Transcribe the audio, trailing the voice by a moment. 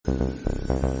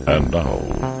now,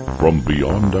 from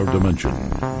beyond our dimension,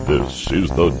 this is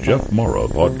the Jeff Mara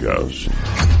Podcast.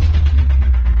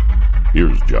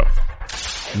 Here's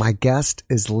Jeff. My guest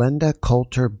is Linda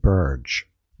Coulter Burge.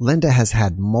 Linda has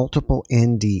had multiple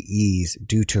NDEs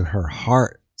due to her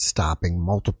heart stopping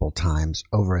multiple times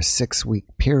over a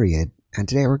 6-week period, and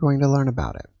today we're going to learn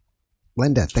about it.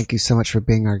 Linda, thank you so much for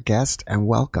being our guest, and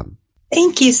welcome.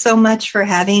 Thank you so much for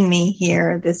having me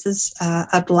here. This is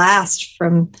a blast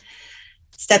from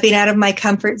stepping out of my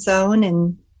comfort zone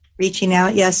and reaching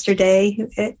out yesterday.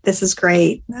 This is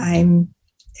great. I'm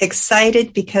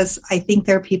excited because I think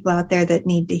there are people out there that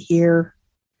need to hear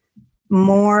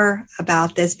more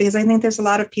about this, because I think there's a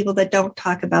lot of people that don't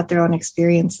talk about their own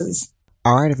experiences.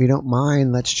 All right, if you don't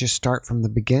mind, let's just start from the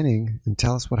beginning and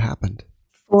tell us what happened.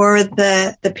 For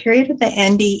the period of the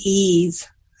NDEs,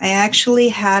 I actually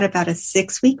had about a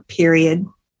 6-week period.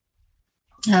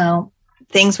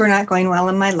 Things were not going well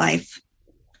in my life.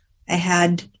 I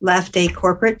had left a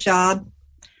corporate job,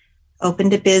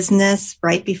 opened a business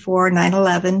right before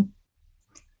 9/11,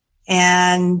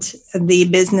 and the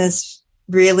business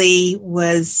really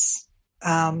was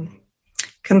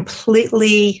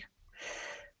completely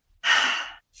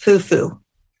foo-foo,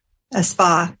 a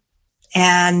spa.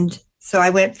 And so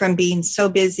I went from being so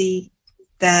busy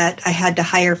that I had to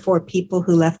hire 4 people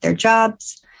who left their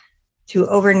jobs to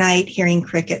overnight hearing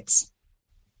crickets.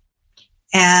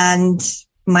 And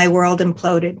my world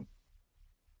imploded.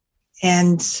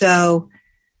 And so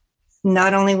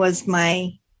not only was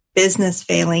my business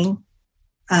failing,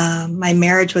 my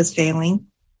marriage was failing.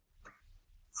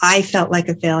 I felt like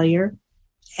a failure.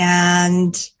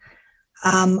 And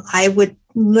I would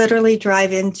literally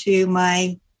drive into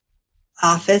my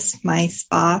office, my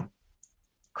spa,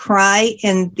 cry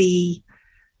in the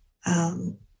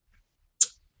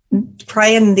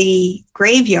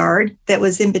graveyard that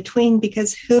was in between,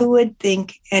 because who would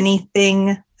think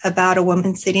anything about a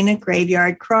woman sitting in a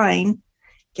graveyard crying,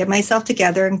 get myself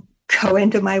together and go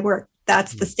into my work.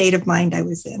 That's the state of mind I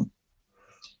was in.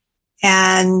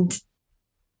 And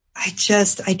I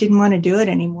didn't want to do it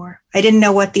anymore. I didn't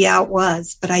know what the out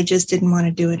was, but I just didn't want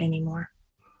to do it anymore.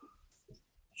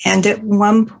 And at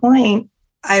one point,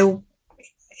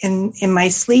 in my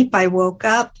sleep, I woke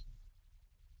up,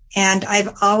 and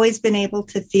I've always been able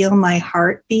to feel my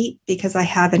heartbeat because I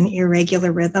have an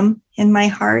irregular rhythm in my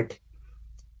heart.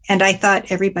 And I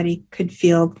thought everybody could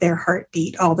feel their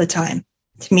heartbeat all the time.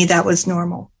 To me, that was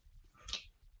normal.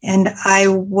 And I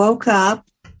woke up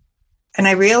and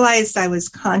I realized I was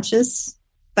conscious,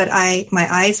 but my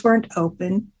eyes weren't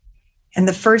open. And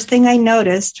the first thing I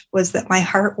noticed was that my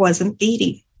heart wasn't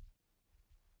beating.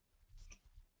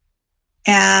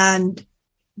 And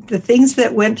the things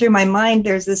that went through my mind,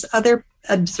 there's this other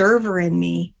observer in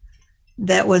me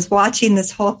that was watching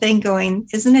this whole thing going,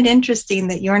 isn't it interesting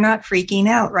that you're not freaking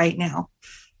out right now?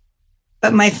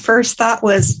 But my first thought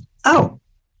was, oh,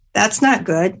 that's not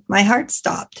good. My heart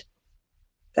stopped.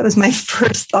 That was my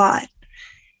first thought.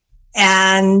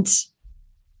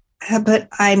 But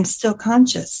I'm still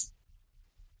conscious.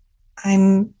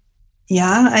 I'm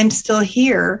still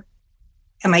here.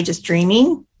 Am I just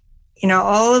dreaming?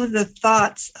 All of the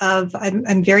thoughts of,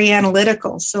 I'm very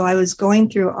analytical. So I was going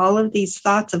through all of these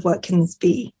thoughts of what can this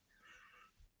be?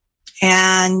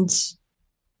 And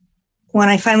when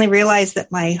I finally realized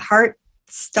that my heart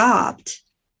stopped,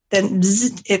 then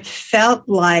it felt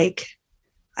like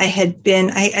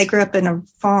I grew up in a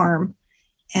farm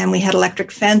and we had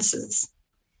electric fences.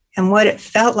 And what it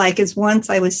felt like is once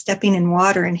I was stepping in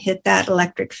water and hit that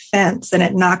electric fence and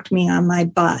it knocked me on my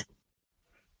butt.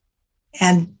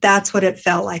 And that's what it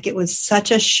felt like. It was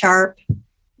such a sharp,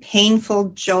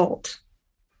 painful jolt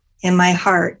in my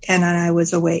heart. And then I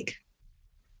was awake.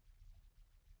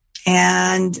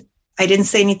 And I didn't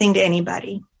say anything to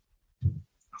anybody.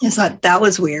 I thought that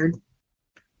was weird.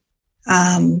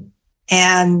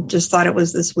 And just thought it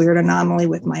was this weird anomaly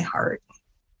with my heart.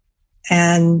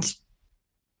 And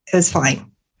it was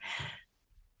fine.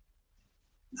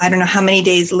 I don't know how many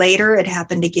days later it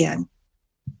happened again.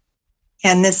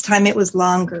 And this time it was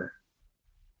longer.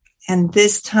 And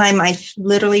this time I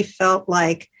literally felt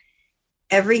like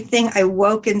everything, I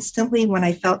woke instantly when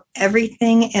I felt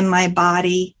everything in my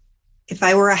body. If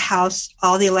I were a house,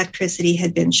 all the electricity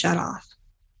had been shut off.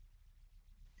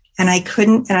 And I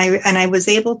couldn't, and I was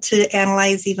able to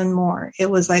analyze even more.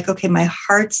 It was like, okay, my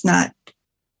heart's not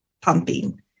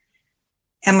pumping.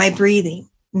 Am I breathing?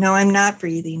 No, I'm not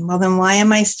breathing. Well, then why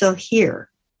am I still here?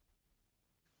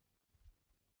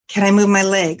 Can I move my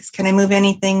legs? Can I move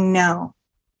anything? No.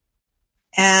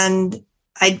 And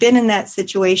I'd been in that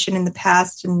situation in the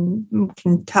past and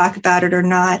can talk about it or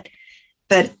not,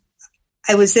 but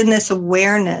I was in this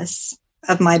awareness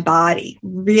of my body,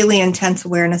 really intense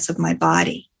awareness of my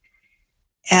body.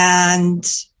 And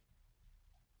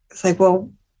it's like,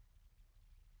 well,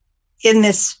 in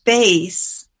this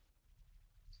space,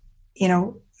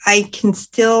 I can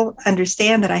still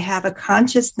understand that I have a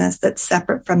consciousness that's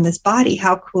separate from this body.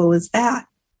 How cool is that?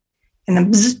 And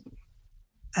then bzz,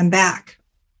 I'm back.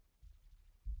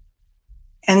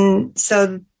 And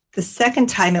so the second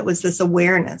time it was this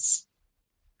awareness.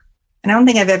 And I don't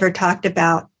think I've ever talked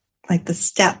about like the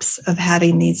steps of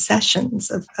having these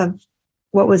sessions of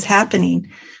what was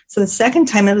happening. So the second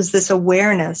time it was this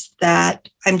awareness that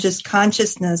I'm just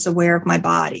consciousness aware of my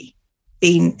body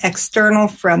being external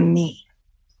from me.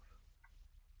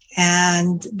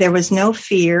 And there was no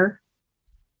fear.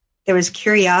 There was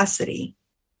curiosity.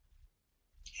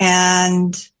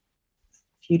 And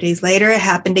a few days later, it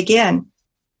happened again.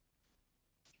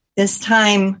 This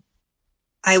time,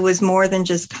 I was more than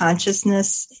just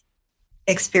consciousness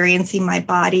experiencing my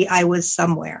body. I was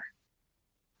somewhere.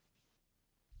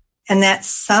 And that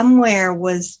somewhere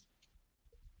was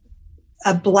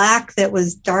a black that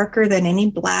was darker than any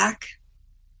black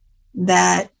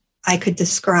that I could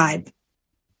describe.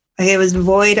 Like it was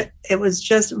void. It was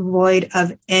just void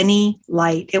of any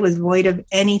light. It was void of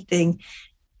anything.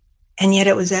 And yet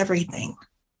it was everything.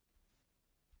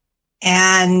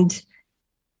 And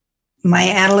my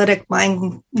analytic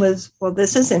mind was, well,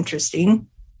 this is interesting.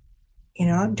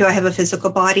 Do I have a physical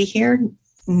body here?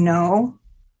 No.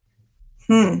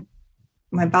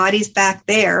 My body's back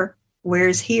there.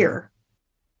 Where's here?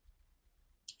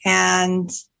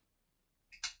 And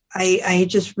I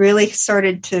just really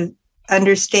started to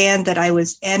understand that I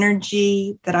was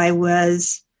energy, that I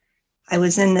was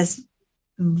in this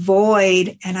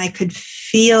void, and I could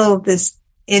feel this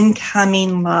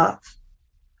incoming love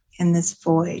in this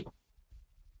void.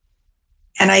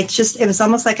 And it was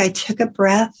almost like I took a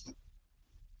breath,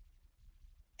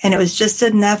 and it was just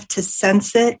enough to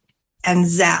sense it, and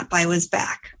zap, I was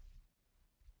back.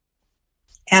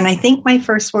 And I think my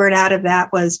first word out of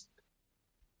that was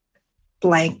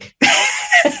blank.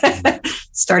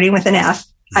 Starting with an F.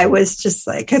 I was just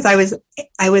like, because I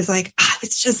was like,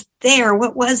 it's just there.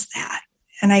 What was that?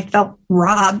 And I felt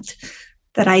robbed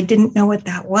that I didn't know what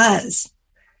that was.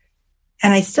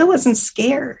 And I still wasn't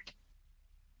scared.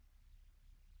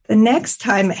 The next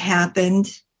time it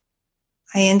happened,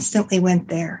 I instantly went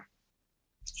there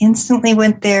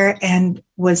and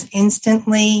was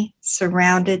instantly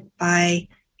surrounded by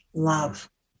love.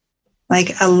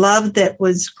 Like a love that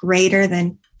was greater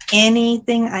than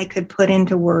anything I could put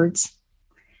into words.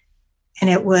 And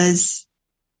it was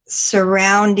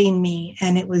surrounding me,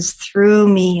 and it was through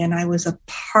me, and I was a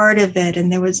part of it,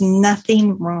 and there was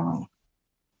nothing wrong.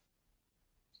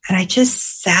 And I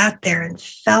just sat there and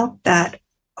felt that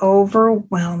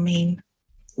overwhelming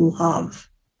love.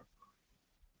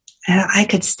 And I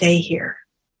could stay here.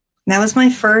 And that was my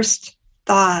first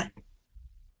thought,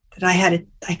 that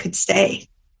I could stay.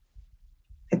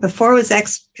 Before I was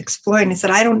exploring, I said,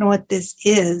 I don't know what this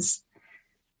is,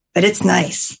 but it's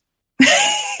nice.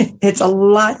 It's a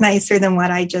lot nicer than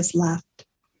what I just left.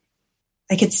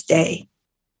 I could stay.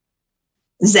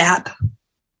 Zap.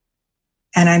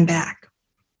 And I'm back.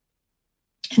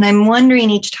 And I'm wondering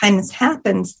each time this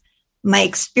happens, my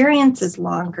experience is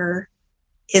longer.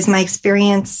 Is my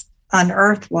experience on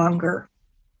Earth longer?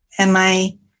 Am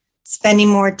I spending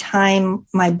more time,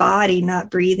 my body not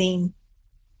breathing,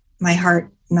 my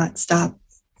heart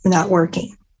not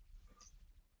working?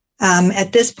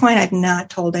 At this point, I've not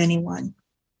told anyone.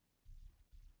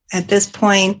 At this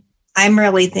point, I'm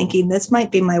really thinking this might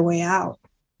be my way out.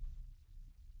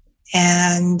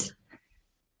 And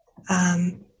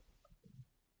a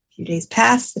few days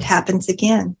pass, it happens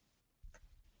again.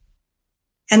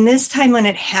 And this time when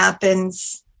it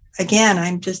happens, again,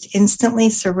 I'm just instantly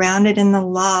surrounded in the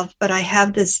love, but I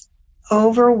have this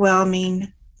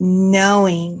overwhelming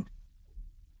knowing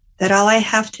that all I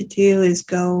have to do is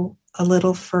go a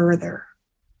little further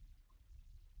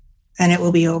and it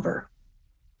will be over.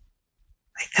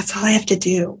 Like, that's all I have to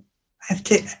do.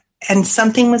 And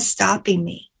something was stopping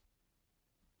me.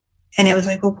 And it was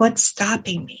like, well, what's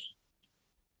stopping me?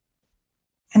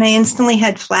 And I instantly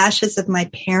had flashes of my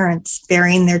parents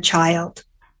burying their child,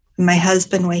 and my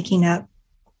husband waking up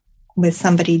with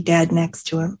somebody dead next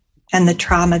to him, and the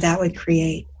trauma that would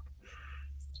create.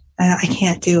 I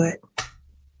can't do it.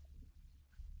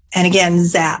 And again,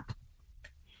 zap.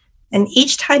 And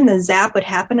each time the zap would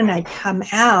happen and I'd come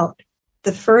out,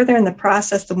 the further in the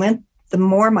process the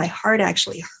more my heart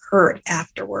actually hurt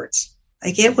afterwards.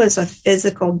 Like it was a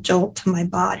physical jolt to my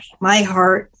body. My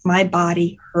heart, my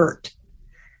body hurt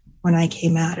when I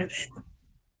came out of it.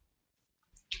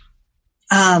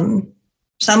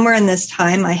 somewhere in this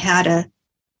time, I had a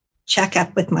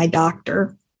checkup with my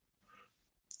doctor,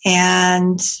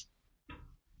 and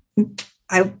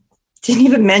I didn't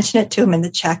even mention it to him in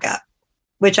the checkup,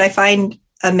 which I find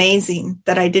amazing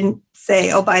that I didn't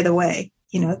say, oh, by the way,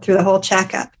 through the whole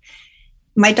checkup.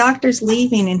 My doctor's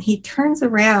leaving, and he turns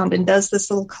around and does this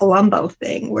little Columbo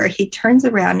thing where he turns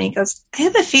around and he goes, I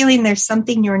have a feeling there's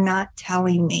something you're not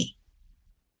telling me.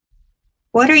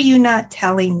 What are you not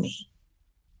telling me?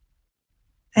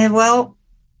 And well,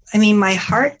 my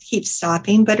heart keeps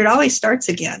stopping, but it always starts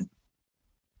again.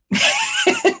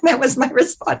 That was my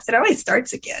response. It always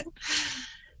starts again.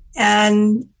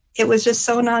 And it was just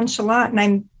so nonchalant.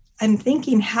 And I'm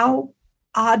thinking how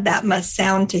odd that must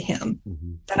sound to him,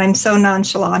 that I'm so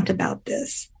nonchalant about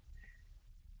this.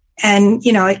 And,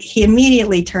 he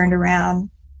immediately turned around,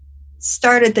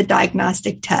 started the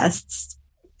diagnostic tests,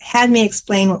 had me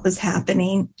explain what was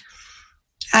happening.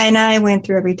 And I went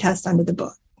through every test under the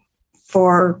book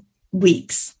for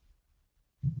weeks.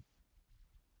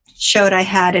 Showed I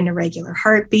had an irregular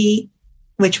heartbeat,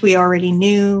 which we already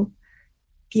knew.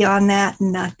 Beyond that,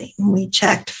 nothing. We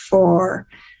checked for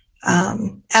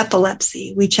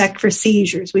epilepsy. We checked for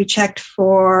seizures. We checked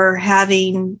for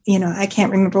having, I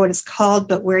can't remember what it's called,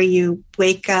 but where you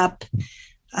wake up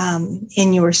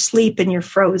in your sleep and you're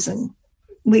frozen.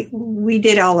 We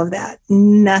did all of that.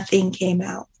 Nothing came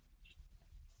out.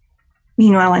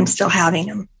 Meanwhile, I'm still having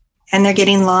them, and they're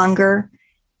getting longer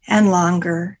and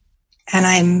longer. And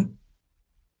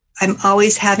I'm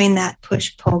always having that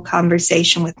push-pull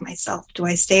conversation with myself. Do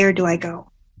I stay or do I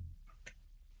go?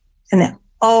 And then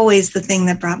always the thing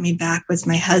that brought me back was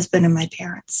my husband and my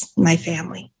parents, my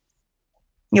family.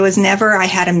 It was never I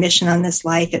had a mission on this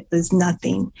life. It was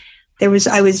nothing. I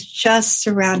was just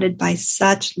surrounded by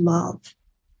such love.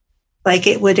 Like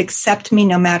it would accept me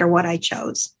no matter what I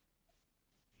chose.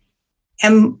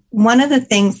 And one of the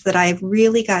things that I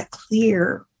really got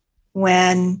clear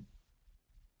when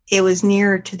it was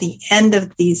nearer to the end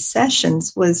of these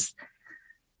sessions was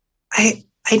I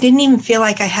didn't even feel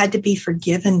like I had to be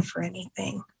forgiven for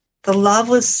anything. The love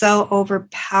was so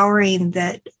overpowering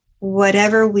that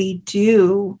whatever we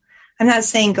do, I'm not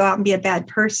saying go out and be a bad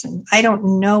person. I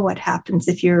don't know what happens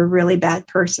if you're a really bad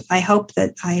person. I hope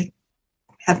that I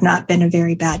have not been a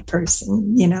very bad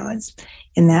person, as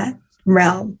in that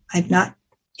realm. I've not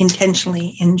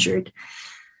intentionally injured.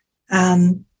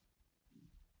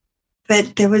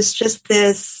 But there was just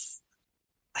this,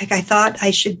 like I thought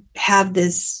I should have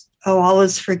this, all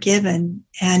is forgiven.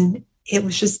 And it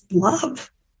was just love.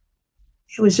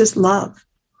 It was just love.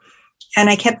 And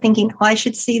I kept thinking, I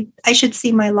should see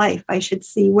my life. I should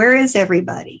see, where is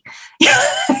everybody?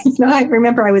 I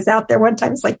remember I was out there one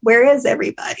time. It's like, where is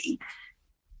everybody?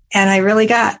 And I really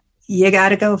you got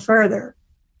to go further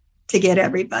to get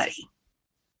everybody.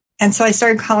 And so I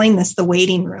started calling this the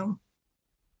waiting room.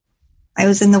 I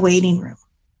was in the waiting room,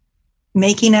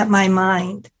 making up my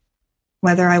mind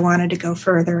whether I wanted to go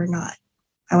further or not.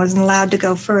 I wasn't allowed to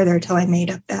go further until I made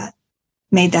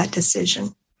that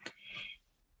decision.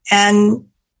 And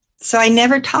so I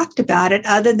never talked about it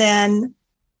other than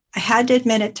I had to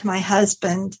admit it to my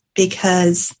husband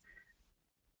because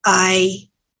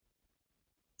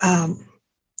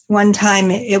one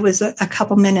time it was a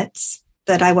couple minutes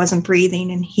that I wasn't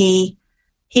breathing, and he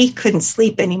couldn't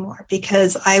sleep anymore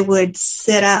because I would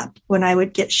sit up when I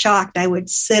would get shocked. I would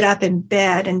sit up in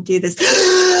bed and do this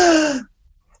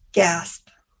gasp,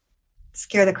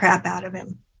 scare the crap out of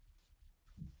him.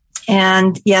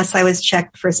 And yes, I was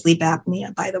checked for sleep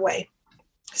apnea, by the way.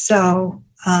 So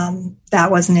that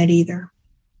wasn't it either.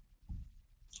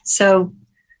 So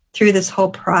through this whole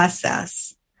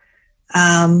process,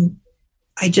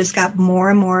 I just got more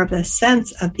and more of a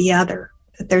sense of the other,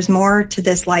 that there's more to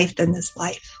this life than this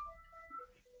life.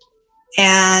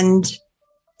 And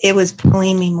it was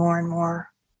pulling me more and more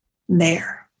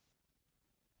there.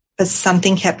 But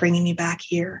something kept bringing me back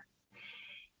here.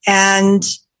 And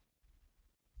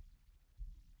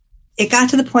it got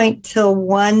to the point till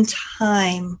one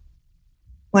time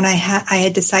when I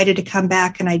had decided to come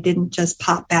back, and I didn't just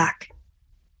pop back.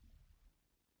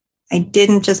 I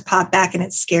didn't just pop back, and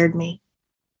it scared me.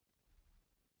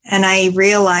 And I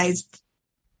realized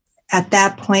at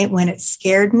that point when it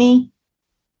scared me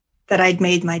that I'd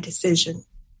made my decision.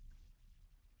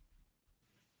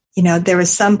 There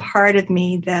was some part of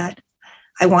me that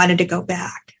I wanted to go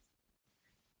back.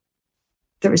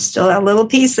 There was still a little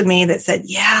piece of me that said,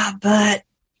 yeah, but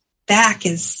back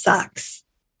sucks.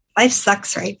 Life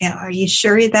sucks right now. Are you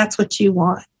sure that's what you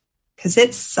want? Because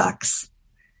it sucks.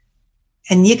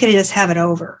 And you could just have it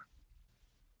over.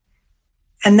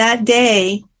 And that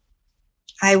day,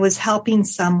 I was helping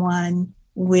someone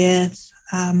with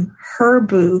her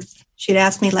booth. She'd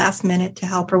asked me last minute to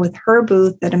help her with her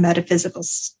booth at a metaphysical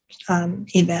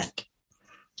event.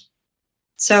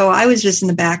 So I was just in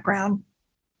the background.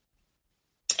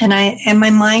 And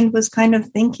my mind was kind of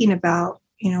thinking about,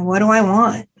 what do I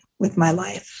want with my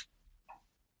life?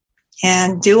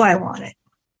 And do I want it?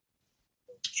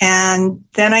 And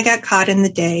then I got caught in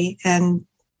the day and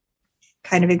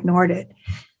kind of ignored it.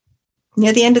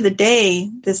 Near the end of the day,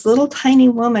 this little tiny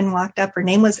woman walked up. Her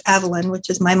name was Evelyn, which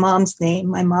is my mom's name.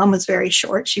 My mom was very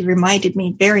short. She reminded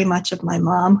me very much of my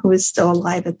mom, who was still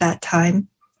alive at that time.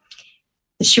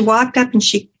 She walked up and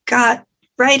she got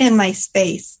right in my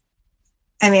space.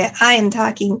 I mean, I am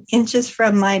talking inches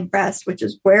from my breast, which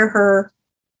is where her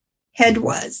head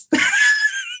was.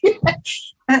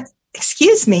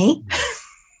 Excuse me.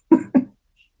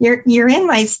 You're in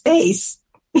my space.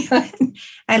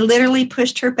 I literally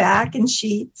pushed her back and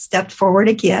she stepped forward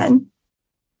again.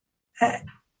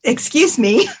 Excuse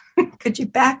me, could you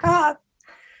back off?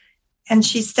 And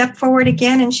she stepped forward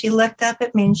again and she looked up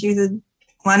at me and she said,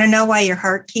 want to know why your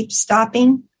heart keeps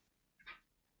stopping?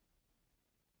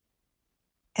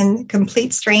 And a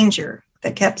complete stranger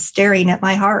that kept staring at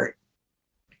my heart.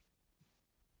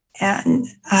 And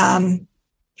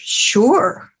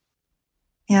sure.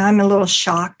 Yeah, I'm a little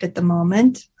shocked at the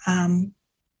moment.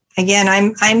 Again,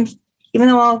 I'm even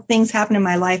though all things happen in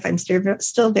my life, I'm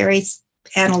still very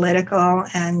analytical,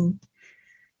 and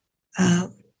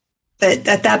but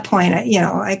at that point,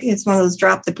 it's one of those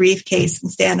drop the briefcase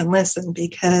and stand and listen,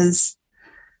 because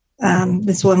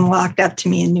this woman walked up to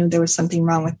me and knew there was something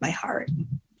wrong with my heart.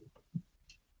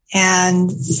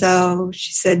 And so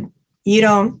she said, you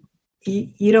don't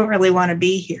really want to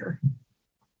be here.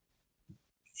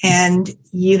 And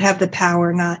you have the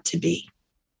power not to be.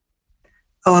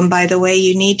 Oh, and by the way,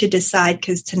 you need to decide,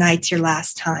 because tonight's your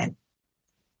last time.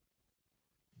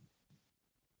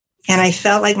 And I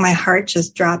felt like my heart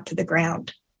just dropped to the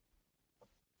ground.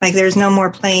 Like there's no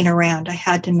more playing around. I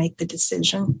had to make the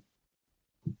decision.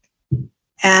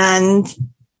 And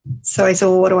so I said,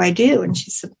 well, what do I do? And she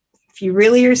said, if you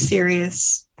really are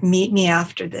serious, meet me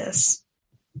after this.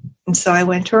 And so I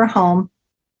went to her home.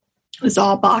 It was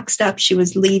all boxed up. She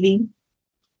was leaving.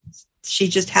 She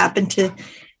just happened to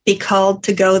be called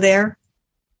to go there.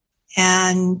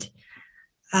 And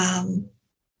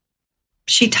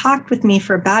she talked with me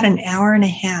for about an hour and a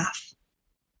half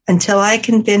until I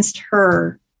convinced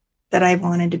her that I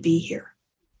wanted to be here.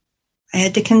 I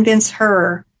had to convince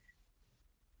her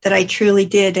that I truly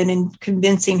did. And in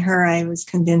convincing her, I was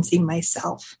convincing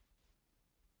myself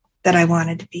that I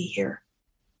wanted to be here.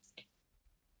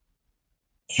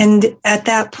 And at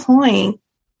that point,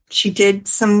 she did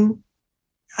some,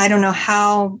 I don't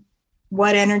know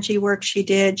what energy work she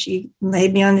did. She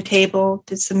laid me on the table,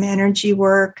 did some energy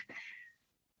work.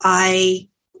 I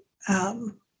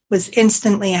was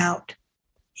instantly out.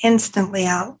 And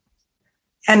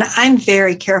I'm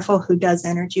very careful who does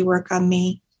energy work on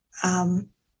me.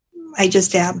 I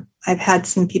just am. I've had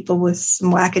some people with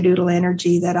some wackadoodle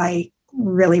energy that I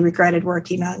really regretted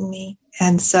working on me.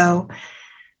 And so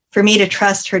for me to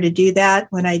trust her to do that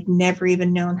when I'd never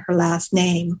even known her last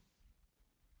name,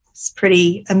 it's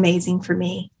pretty amazing for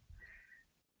me.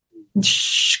 A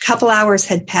couple hours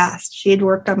had passed. She had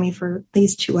worked on me for at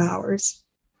least 2 hours.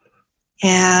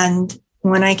 And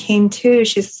when I came to,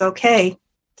 she says, okay,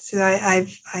 so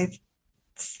I've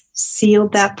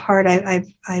sealed that part.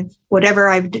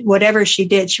 Whatever she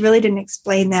did, she really didn't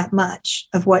explain that much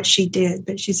of what she did,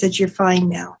 but she said, you're fine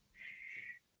now.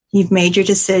 You've made your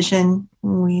decision.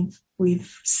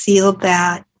 We've sealed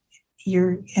that.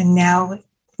 And now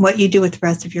what you do with the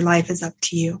rest of your life is up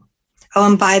to you. Oh,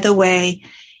 and by the way,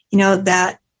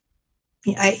 that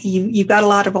you've got a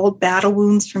lot of old battle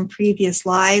wounds from previous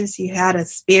lives. You had a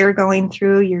spear going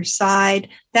through your side.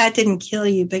 That didn't kill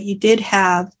you, but you did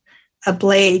have a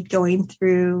blade going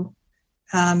through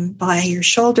by your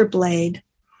shoulder blade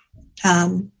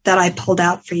that I pulled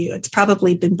out for you. It's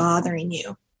probably been bothering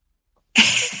you.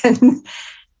 And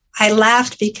I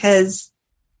laughed because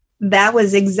that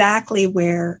was exactly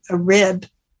where a rib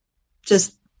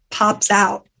just pops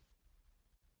out.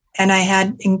 And I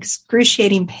had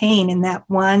excruciating pain in that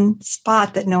one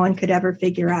spot that no one could ever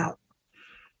figure out.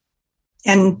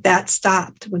 And that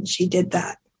stopped when she did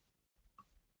that.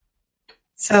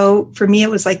 So for me,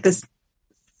 it was like this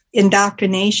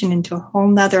indoctrination into a whole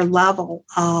nother level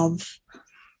of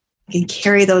you can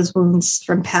carry those wounds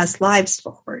from past lives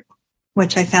forward,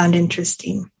 which I found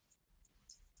interesting.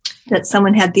 That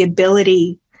someone had the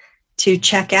ability to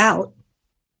check out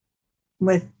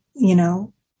with,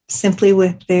 simply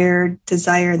with their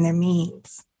desire and their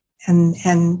means.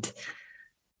 And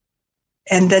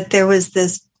and that there was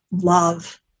this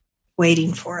love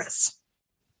waiting for us,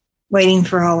 waiting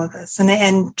for all of us.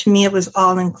 And to me, it was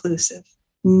all inclusive.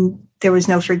 There was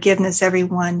no forgiveness.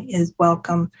 Everyone is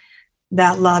welcome.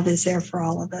 That love is there for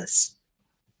all of us.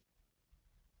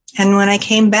 And when I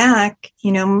came back,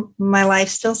 my life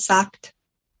still sucked.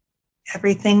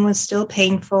 Everything was still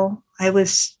painful. I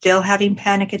was still having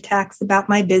panic attacks about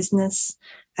my business.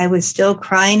 I was still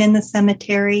crying in the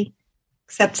cemetery,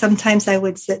 except sometimes I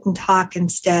would sit and talk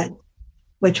instead,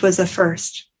 which was a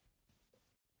first.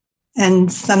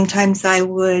 And sometimes I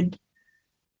would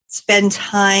spend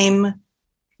time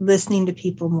listening to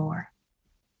people more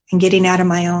and getting out of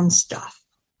my own stuff.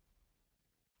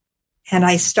 And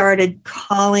I started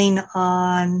calling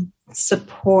on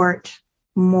support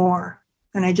more.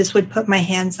 And I just would put my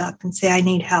hands up and say, I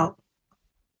need help.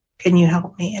 Can you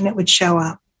help me? And it would show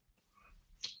up.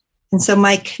 And so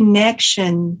my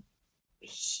connection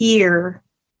here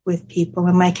with people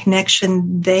and my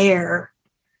connection there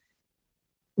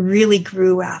really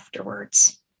grew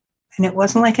afterwards. And it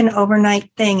wasn't like an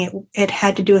overnight thing. It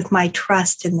had to do with my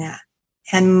trust in that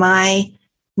and my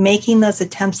making those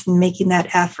attempts and making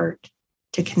that effort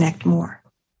to connect more.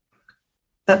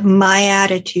 But my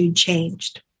attitude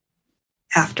changed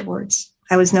afterwards.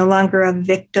 I was no longer a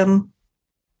victim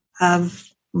of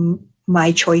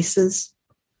my choices.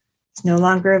 I was no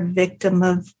longer a victim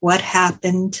of what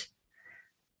happened.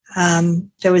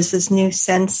 There was this new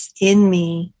sense in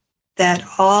me that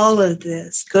all of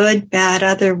this, good, bad,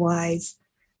 otherwise,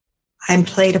 I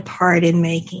played a part in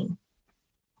making.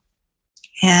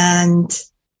 And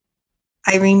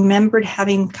I remembered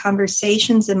having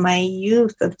conversations in my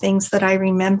youth of things that I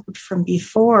remembered from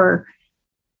before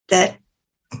that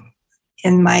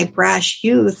in my brash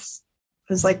youth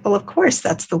was like, well, of course,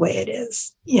 that's the way it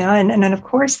is, and of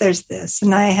course there's this.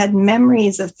 And I had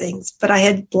memories of things, but I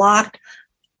had blocked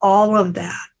all of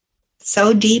that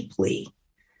so deeply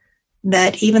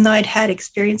that even though I'd had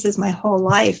experiences my whole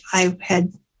life, I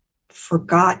had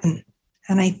forgotten.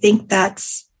 And I think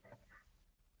that's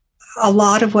a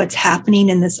lot of what's happening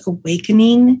in this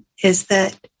awakening is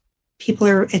that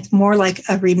it's more like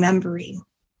a remembering.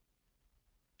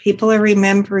 People are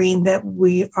remembering that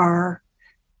we are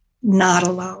not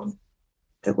alone,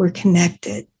 that we're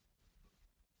connected,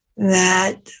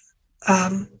 that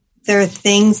there are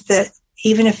things that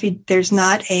even if there's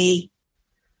not an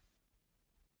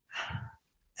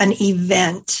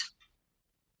event,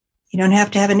 you don't have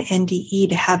to have an NDE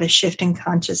to have a shift in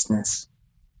consciousness.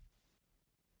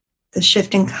 The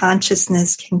shift in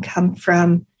consciousness can come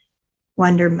from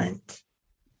wonderment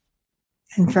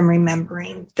and from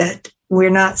remembering that we're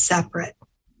not separate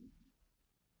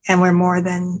and we're more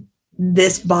than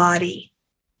this body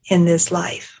in this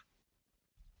life.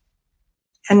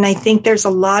 And I think there's a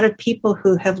lot of people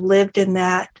who have lived in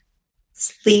that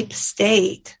sleep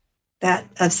state, that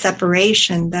of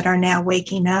separation, that are now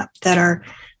waking up, their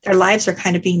lives are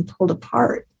kind of being pulled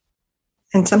apart.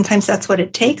 And sometimes that's what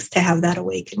it takes to have that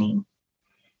awakening.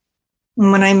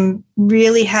 And what I'm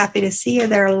really happy to see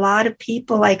there are a lot of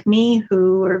people like me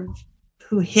who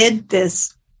hid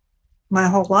this my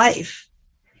whole life,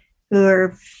 who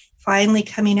are finally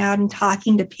coming out and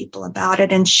talking to people about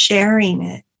it and sharing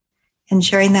it and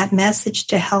sharing that message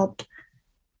to help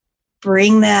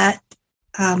bring that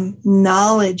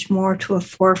knowledge more to a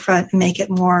forefront and make it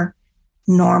more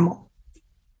normal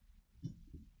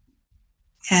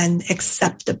and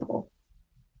acceptable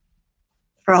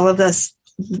for all of us,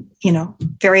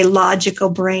 very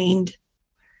logical brained,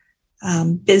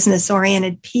 business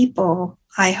oriented people.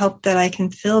 I hope that I can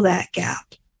fill that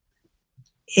gap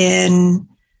in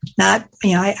not,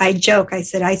 I joke, I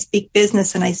said, I speak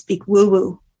business and I speak woo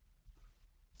woo.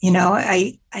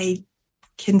 I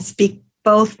can speak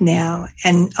both now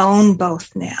and own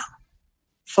both now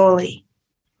fully.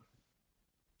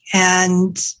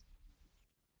 And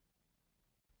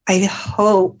I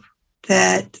hope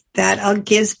that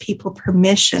gives people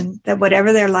permission that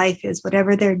whatever their life is,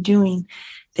 whatever they're doing,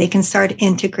 they can start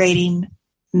integrating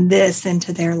this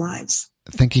into their lives.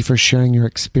 Thank you for sharing your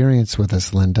experience with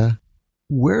us, Linda.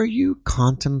 Were you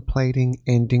contemplating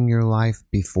ending your life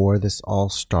before this all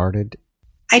started?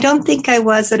 I don't think I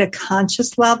was at a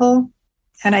conscious level,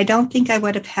 and I don't think I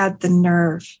would have had the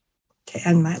nerve to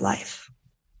end my life.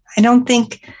 I don't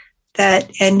think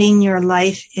that ending your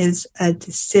life is a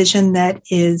decision that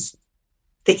is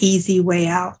the easy way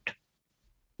out.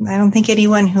 I don't think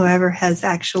anyone who ever has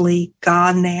actually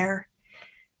gone there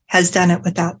has done it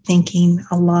without thinking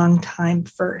a long time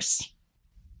first.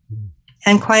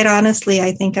 And quite honestly,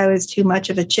 I think I was too much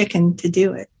of a chicken to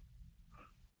do it.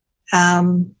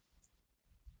 And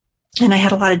I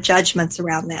had a lot of judgments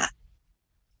around that.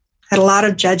 had a lot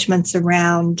of judgments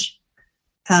around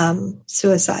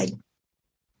suicide,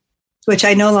 which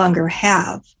I no longer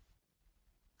have.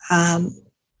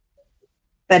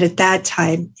 But at that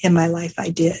time in my life, I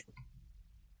did.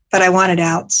 But I wanted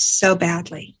out so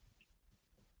badly.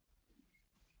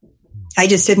 I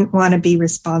just didn't want to be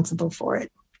responsible for it.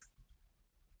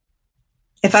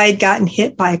 If I had gotten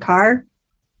hit by a car,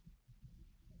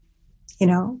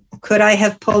 could I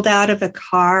have pulled out of a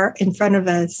car in front of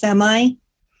a semi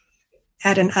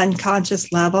at an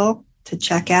unconscious level to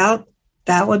check out?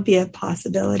 That would be a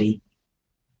possibility.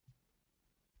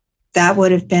 That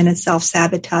would have been a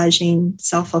self-sabotaging,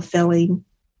 self-fulfilling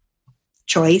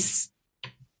choice.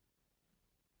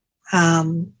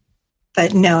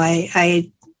 But no,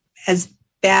 I, as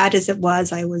bad as it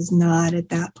was, I was not at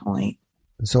that point.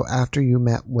 So after you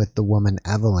met with the woman,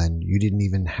 Evelyn, you didn't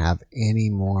even have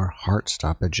any more heart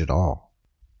stoppage at all?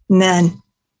 None.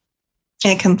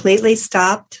 It completely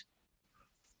stopped.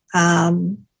 I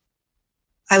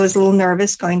was a little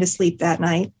nervous going to sleep that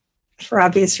night for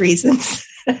obvious reasons.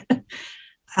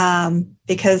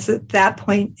 Because at that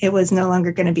point, it was no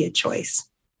longer going to be a choice.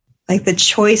 Like the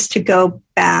choice to go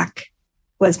back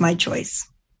was my choice.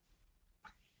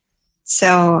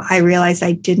 So I realized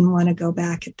I didn't want to go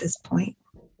back at this point.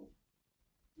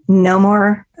 No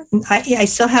more. I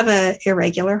still have an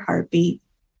irregular heartbeat.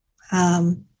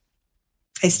 I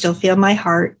still feel my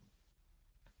heart.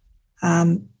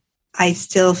 I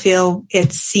still feel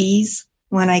it sees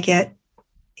when I get,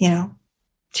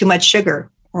 too much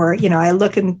sugar, or, I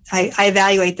look and I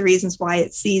evaluate the reasons why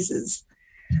it seizes.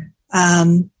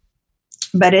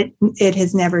 But it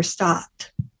has never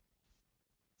stopped.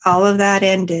 All of that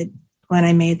ended when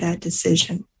I made that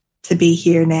decision to be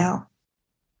here now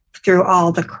through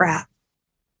all the crap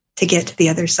to get to the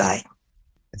other side.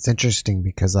 It's interesting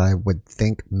because I would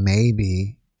think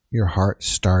maybe your heart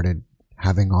started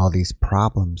having all these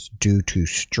problems due to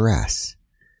stress.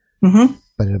 Mm-hmm.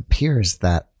 But it appears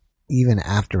that even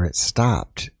after it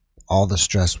stopped, all the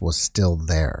stress was still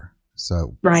there.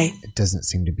 So right. It doesn't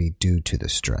seem to be due to the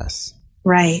stress.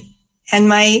 Right. And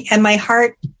my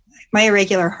heart, my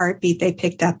irregular heartbeat, they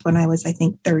picked up when I was, I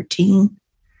think, 13.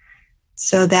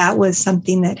 So that was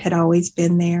something that had always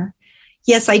been there.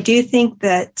 Yes, I do think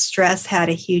that stress had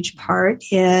a huge part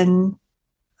in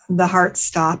the heart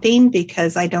stopping,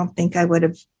 because I don't think I would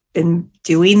have been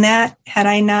doing that had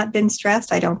I not been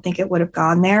stressed. I don't think it would have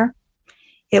gone there.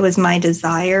 It was my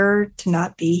desire to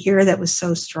not be here that was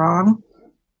so strong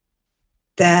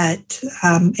that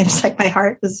it's like my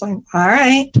heart was like, all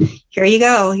right, here you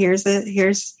go. Here's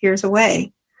a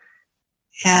way.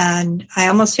 And I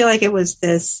almost feel like it was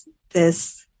this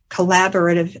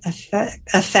collaborative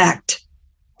effect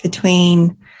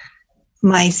between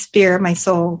my spirit, my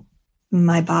soul,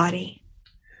 my body.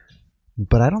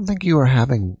 But I don't think you were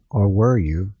having, or were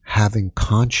you having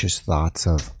conscious thoughts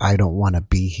of, I don't want to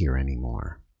be here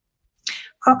anymore?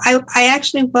 Oh, I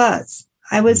actually was.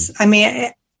 I was, I mean,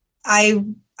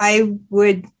 I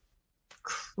would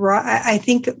cry. I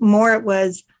think more it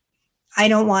was, I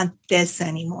don't want this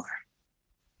anymore.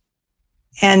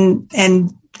 And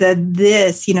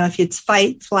this, if it's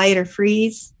fight, flight, or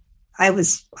freeze, I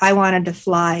wanted to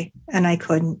fly and I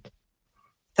couldn't.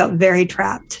 Felt very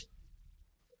trapped.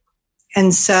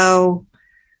 And so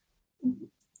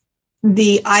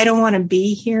the I don't want to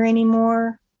be here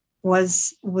anymore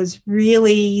was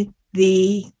really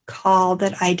the call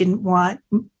that I didn't want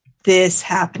this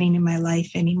happening in my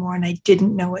life anymore, and I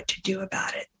didn't know what to do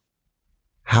about it.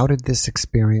 How did this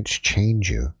experience change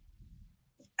you?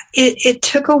 It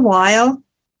took a while.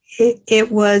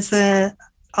 It was a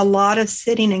lot of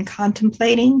sitting and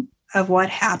contemplating of what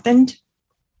happened.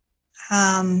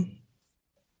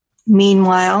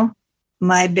 Meanwhile,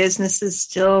 my business is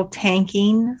still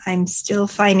tanking. I'm still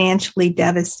financially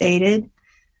devastated,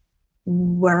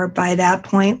 where by that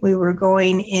point we were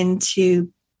going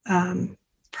into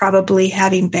probably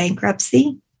having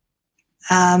bankruptcy,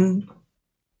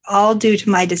 all due to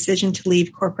my decision to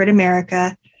leave corporate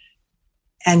America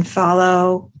and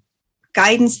follow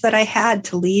guidance that I had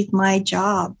to leave my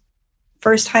job.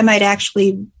 First time I'd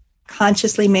actually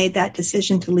consciously made that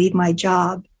decision to leave my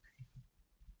job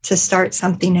to start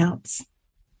something else.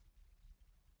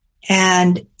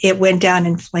 And it went down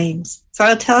in flames. So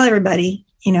I'll tell everybody,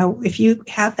 if you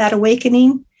have that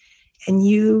awakening and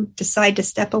you decide to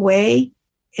step away,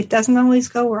 it doesn't always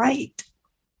go right.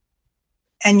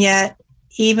 And yet,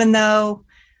 even though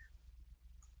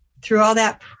through all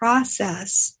that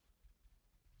process,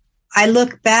 I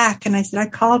look back and I said, I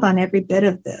called on every bit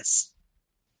of this.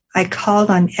 I called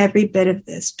on every bit of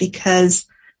this because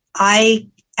I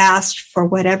asked for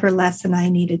whatever lesson I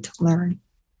needed to learn.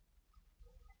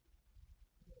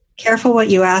 careful what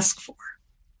you ask for.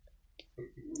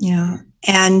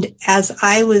 And as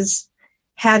I was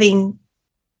having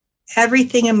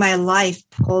everything in my life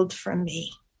pulled from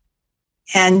me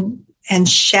and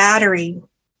shattering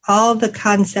all the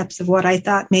concepts of what I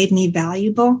thought made me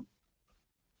valuable,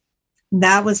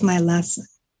 that was my lesson.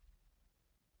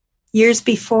 Years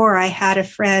before, I had a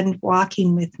friend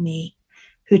walking with me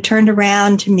who turned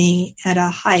around to me at a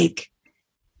hike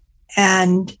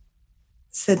and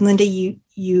said, Linda,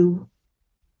 you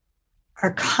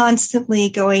are constantly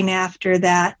going after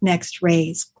that next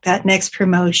raise, that next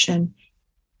promotion.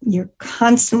 You're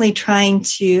constantly trying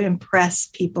to impress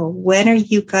people. When are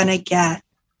you going to get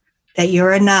that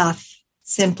you're enough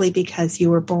simply because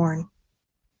you were born?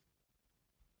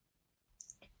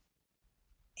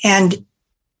 And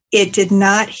it did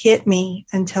not hit me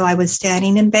until I was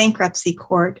standing in bankruptcy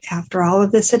court after all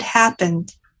of this had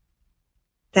happened,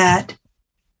 that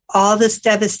all this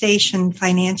devastation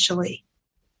financially,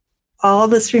 all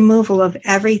this removal of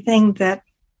everything that,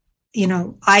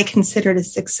 I considered a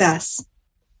success,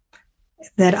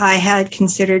 that I had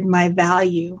considered my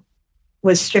value,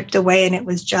 was stripped away, and it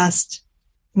was just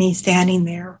me standing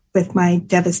there with my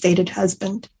devastated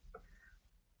husband.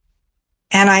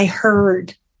 And I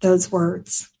heard those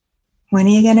words, when are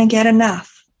you going to get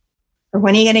enough? Or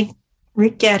when are you going to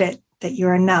get it that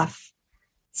you're enough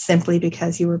simply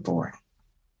because you were born?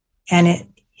 And it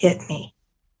hit me.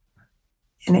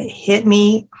 And it hit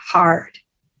me hard.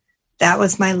 That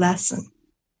was my lesson.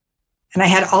 And I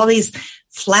had all these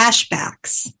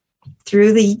flashbacks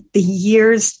through the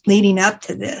years leading up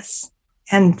to this,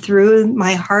 and through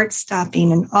my heart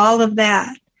stopping and all of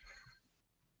that.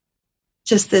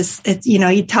 Just this,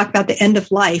 you talk about the end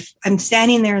of life. I'm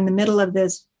standing there in the middle of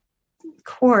this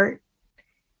court,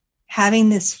 having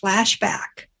this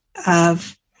flashback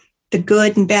of the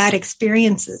good and bad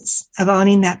experiences of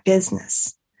owning that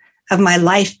business, of my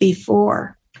life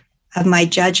before, of my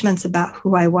judgments about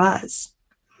who I was.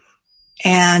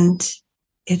 And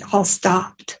it all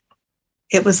stopped.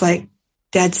 It was like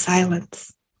dead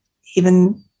silence.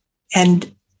 And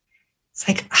it's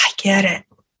like, I get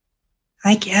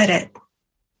it.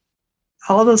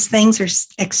 All those things are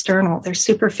external. They're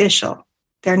superficial.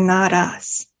 They're not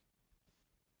us.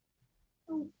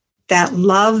 That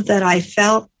love that I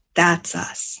felt, that's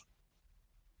us.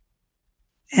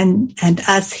 And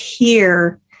us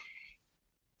here,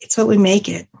 it's what we make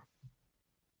it.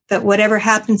 But whatever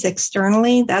happens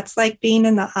externally, that's like being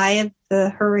in the eye of the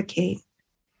hurricane.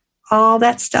 All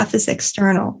that stuff is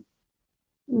external.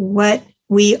 What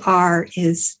we are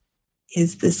is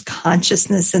this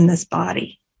consciousness in this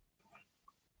body.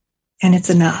 And it's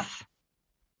enough.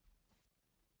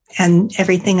 And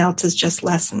everything else is just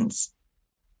lessons.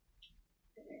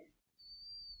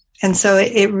 And so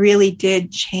it really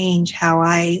did change how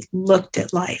I looked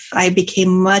at life. I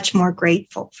became much more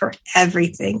grateful for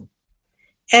everything.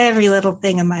 Every little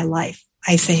thing in my life,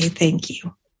 I say thank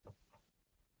you.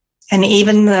 And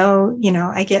even though,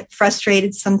 I get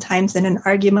frustrated sometimes in an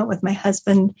argument with my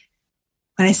husband,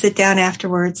 when I sit down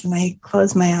afterwards and I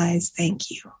close my eyes,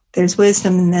 thank you. There's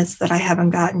wisdom in this that I haven't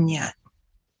gotten yet.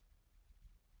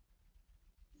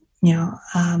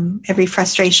 Every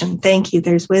frustration, thank you.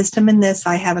 There's wisdom in this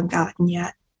I haven't gotten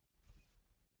yet.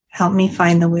 Help me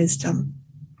find the wisdom.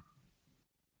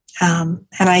 And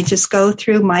I just go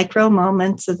through micro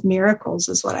moments of miracles,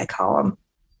 is what I call them.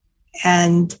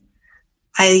 And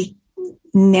I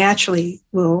naturally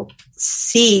will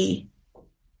see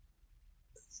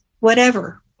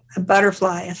whatever, a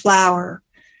butterfly, a flower,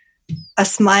 a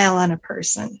smile on a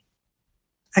person,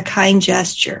 a kind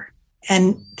gesture.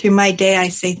 And through my day, I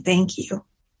say thank you.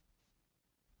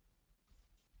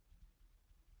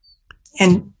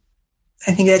 And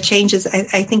I think that changes.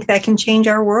 I think that can change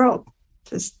our world,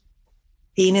 just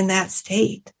being in that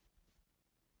state.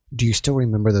 Do you still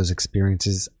remember those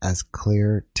experiences as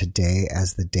clear today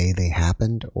as the day they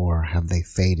happened, or have they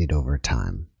faded over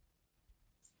time?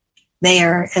 They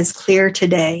are as clear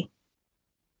today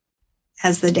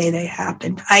as the day they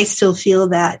happened. I still feel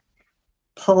that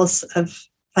pulse of,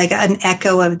 like, an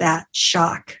echo of that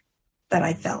shock that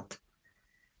I felt.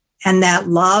 And that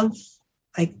love,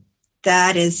 like,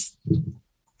 that is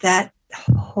that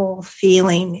whole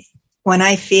feeling. When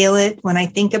I feel it, when I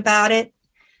think about it,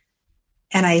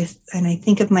 and I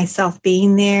think of myself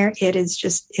being there, it is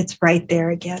just, it's right there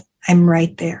again. I'm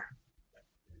right there.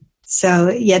 So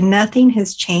yeah, nothing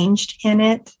has changed in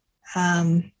it.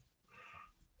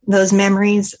 Those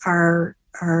memories are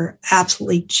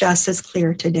absolutely just as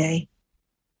clear today.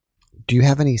 Do you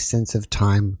have any sense of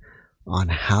time on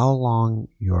how long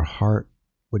your heart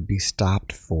would be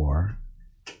stopped for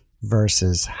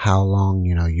versus how long,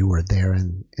 you were there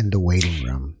in the waiting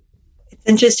room? It's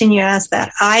interesting you asked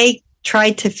that. I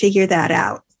tried to figure that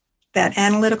out. That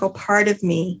analytical part of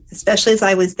me, especially as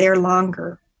I was there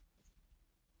longer.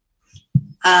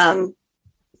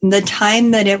 The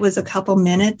time that it was a couple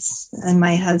minutes and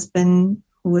my husband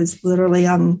was literally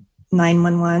on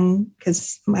 911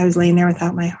 because I was laying there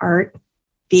without my heart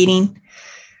beating.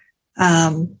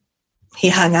 He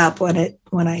hung up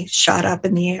when I shot up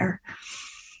in the air.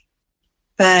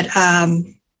 But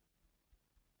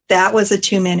that was a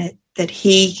 2-minute that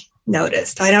he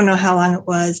noticed. I don't know how long it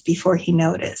was before he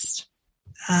noticed.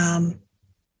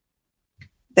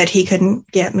 But he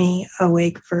couldn't get me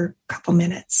awake for a couple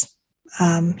minutes.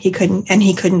 He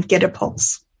couldn't get a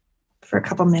pulse for a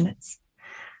couple minutes.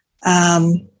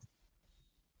 And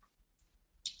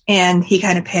he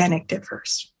kind of panicked at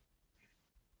first.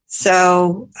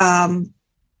 So,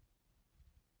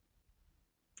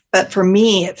 but for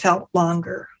me, it felt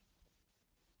longer.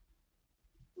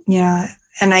 Yeah.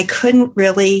 And I couldn't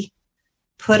really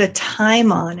put a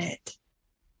time on it.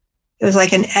 It was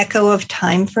like an echo of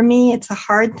time for me. It's a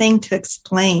hard thing to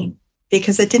explain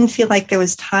because it didn't feel like there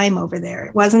was time over there.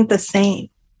 It wasn't the same.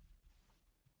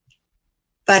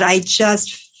 But I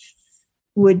just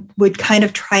would kind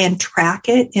of try and track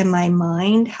it in my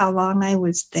mind, how long I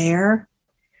was there.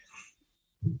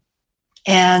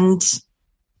 And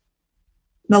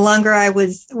the longer I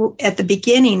was at the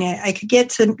beginning, I could get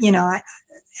to,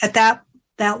 at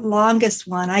that longest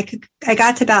one, I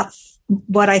got to about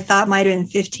what I thought might have been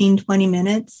 15, 20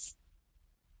 minutes.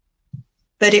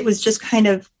 But it was just kind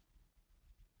of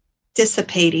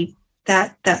dissipating.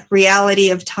 That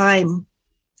reality of time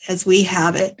as we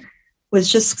have it was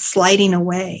just sliding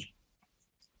away.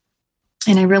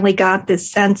 And I really got this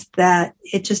sense that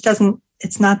it just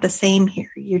it's not the same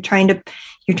here. You're trying to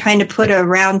put a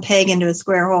round peg into a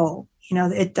square hole.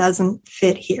 It doesn't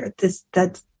fit here.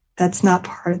 That's not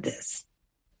part of this.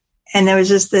 And there was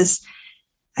just this,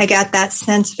 I got that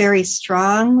sense very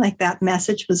strong, like that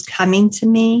message was coming to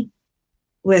me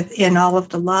within all of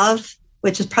the love,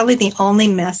 which is probably the only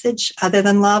message other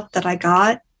than love that I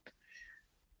got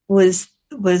was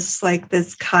like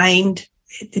this kind,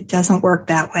 it doesn't work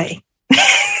that way.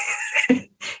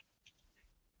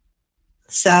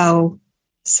 So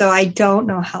I don't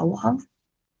know how long.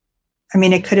 I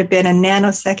mean, it could have been a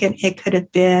nanosecond. It could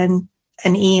have been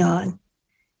an eon,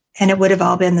 and it would have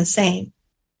all been the same.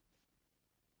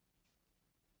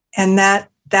 And that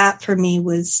for me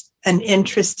was an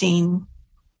interesting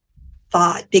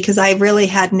thought because I really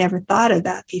had never thought of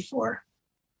that before.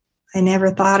 I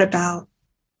never thought about,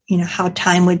 how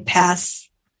time would pass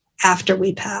after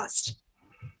we passed.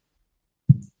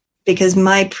 Because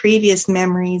my previous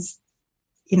memories,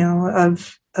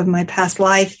 of my past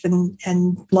life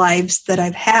and lives that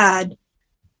I've had,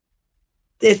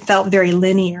 it felt very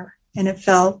linear and it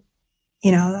felt,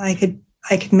 I could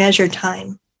measure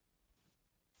time.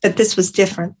 But this was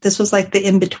different. This was like the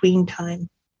in-between time.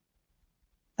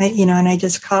 And I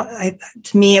just to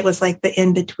me, it was like the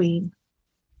in-between.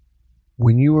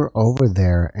 When you were over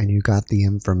there and you got the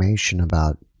information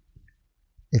about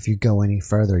if you go any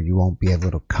further, you won't be able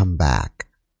to come back,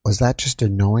 was that just a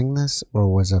knowingness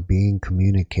or was a being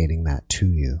communicating that to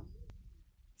you?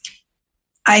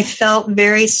 I felt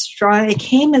very strong. It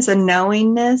came as a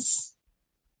knowingness,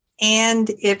 and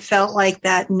it felt like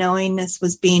that knowingness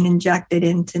was being injected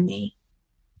into me.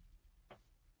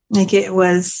 Like it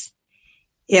was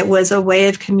a way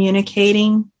of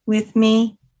communicating with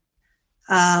me.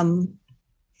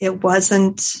 It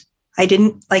wasn't, I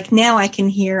didn't, like now I can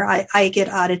hear, I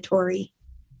get auditory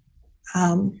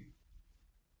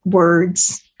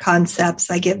words,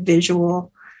 concepts, I get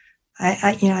visual,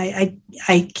 I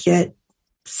get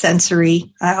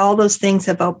sensory. All those things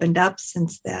have opened up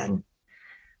since then.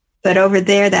 But over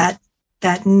there, that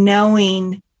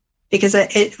knowing, because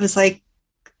it was like,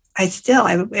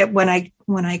 when I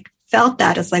felt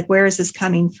that, it's like, where is this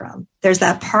coming from? There's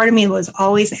that part of me that was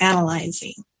always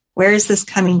analyzing. Where is this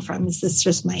coming from? Is this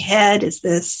just my head? Is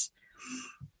this,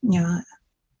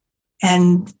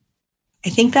 and I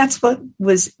think that's what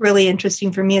was really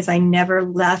interesting for me is I never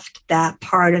left that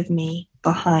part of me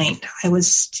behind. I was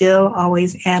still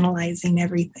always analyzing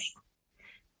everything.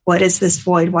 What is this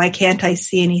void? Why can't I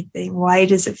see anything? Why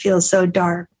does it feel so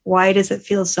dark? Why does it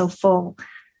feel so full?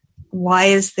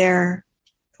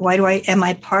 Am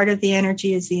I part of the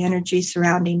energy? Is the energy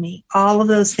surrounding me? All of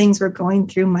those things were going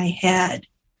through my head.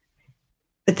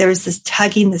 But there was this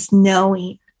tugging, this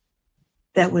knowing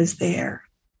that was there,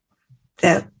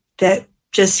 that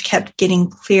just kept getting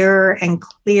clearer and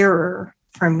clearer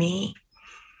for me.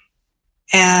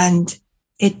 And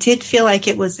it did feel like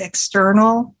it was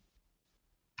external,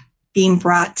 being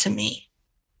brought to me,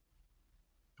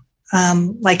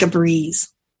 like a breeze,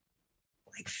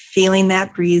 like feeling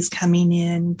that breeze coming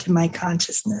into my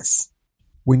consciousness.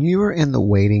 When you were in the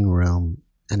waiting room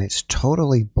and it's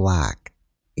totally black,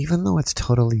 even though it's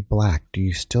totally black, do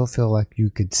you still feel like you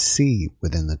could see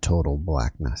within the total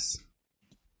blackness?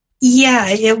 Yeah,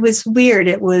 it was weird.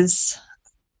 It was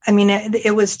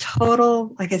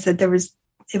total, like I said,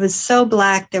 it was so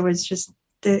black. There was just,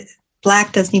 the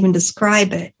black doesn't even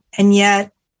describe it. And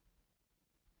yet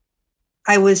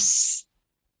it was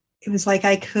like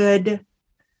I could,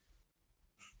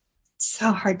 it's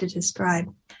so hard to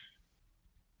describe.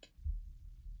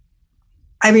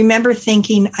 I remember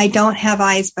thinking, I don't have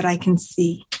eyes, but I can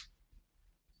see.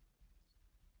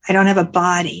 I don't have a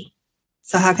body,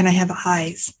 so how can I have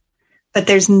eyes? But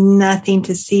there's nothing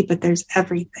to see, but there's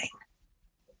everything.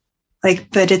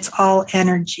 But it's all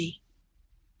energy.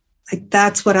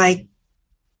 That's what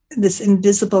this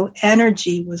invisible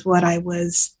energy was what I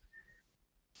was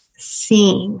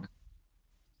seeing.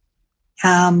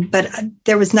 But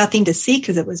there was nothing to see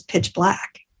because it was pitch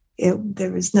black.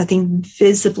 There was nothing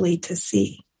visibly to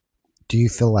see. Do you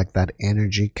feel like that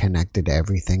energy connected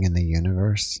everything in the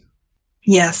universe?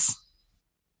 Yes,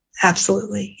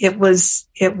 absolutely. It was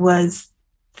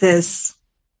this,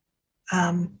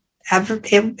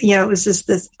 it was just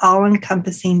this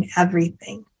all-encompassing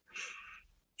everything.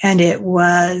 And it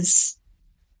was,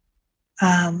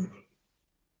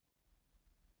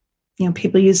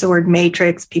 people use the word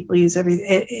matrix, people use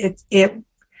everything.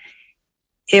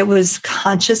 It was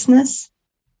consciousness.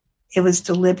 It was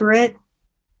deliberate.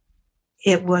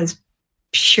 It was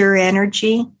pure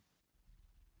energy.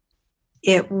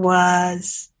 It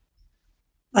was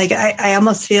like, I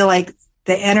almost feel like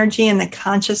the energy and the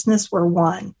consciousness were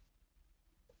one.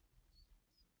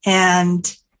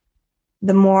 And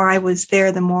the more I was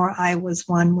there, the more I was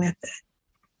one with it.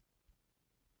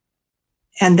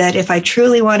 And that if I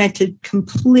truly wanted to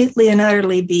completely and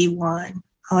utterly be one,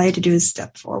 all I had to do is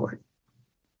step forward.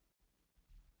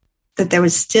 That there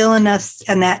was still enough,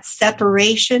 and that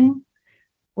separation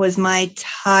was my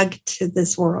tug to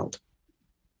this world.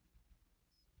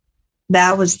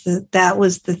 That was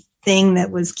the thing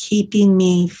that was keeping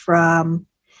me from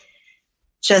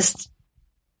just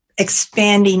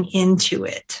expanding into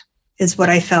it, is what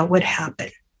I felt would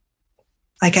happen.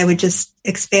 Like I would just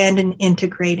expand and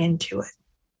integrate into it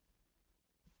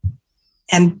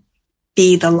and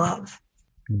be the love.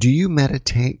 Do you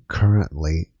meditate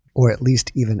currently, or at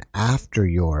least even after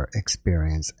your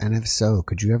experience? And if so,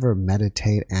 could you ever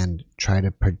meditate and try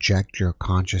to project your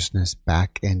consciousness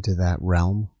back into that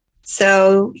realm?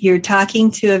 So you're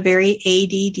talking to a very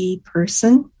ADD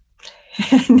person.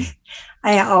 And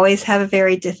I always have a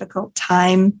very difficult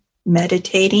time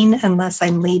meditating unless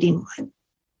I'm leading one,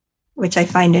 which I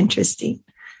find interesting.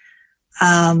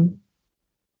 I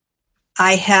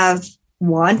have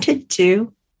wanted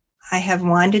to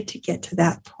get to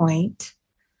that point.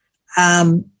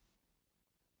 I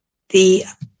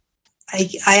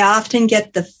often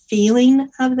get the feeling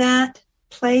of that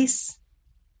place,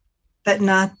 but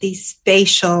not the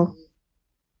spatial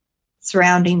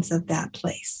surroundings of that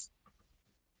place.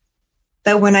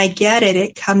 But when I get it,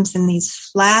 it comes in these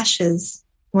flashes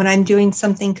when I'm doing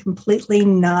something completely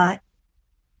not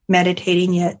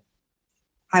meditating yet.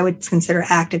 I would consider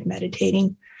active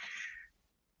meditating,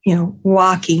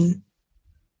 walking,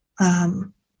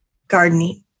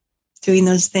 gardening, doing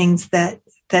those things that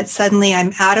suddenly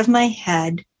I'm out of my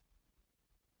head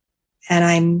and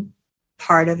I'm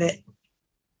part of it.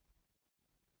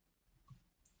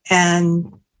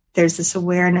 And there's this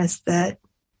awareness that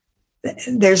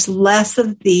there's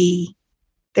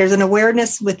an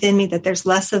awareness within me that there's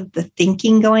less of the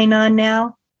thinking going on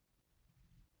now,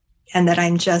 and that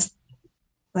I'm just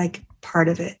like part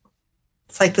of it.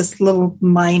 It's like this little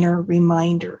minor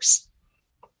reminders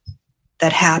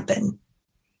that happen.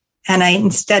 And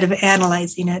instead of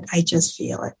analyzing it, I just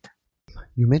feel it.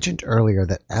 You mentioned earlier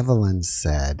that Evelyn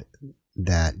said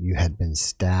that you had been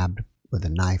stabbed with a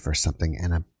knife or something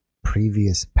in a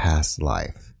previous past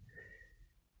life.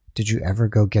 Did you ever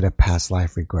go get a past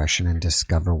life regression and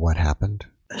discover what happened?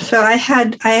 So I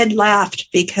had laughed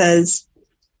because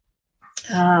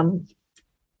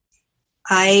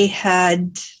I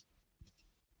had,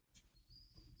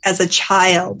 as a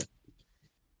child,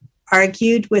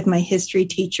 argued with my history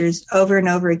teachers over and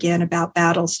over again about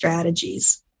battle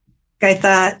strategies. I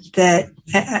thought that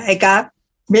I got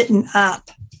written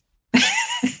up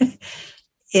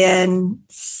in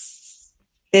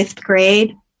 5th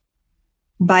grade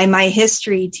by my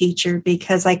history teacher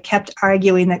because I kept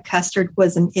arguing that Custard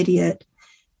was an idiot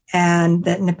and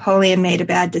that Napoleon made a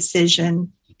bad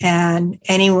decision And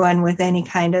anyone with any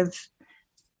kind of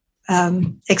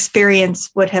experience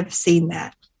would have seen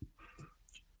that.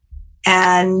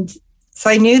 And so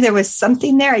I knew there was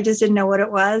something there. I just didn't know what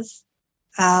it was.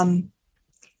 I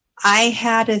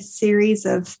had a series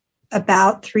of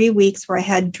about 3 weeks where I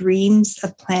had dreams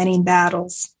of planning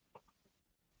battles.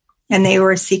 And they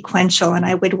were sequential, and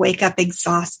I would wake up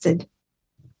exhausted.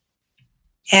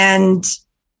 And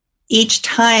each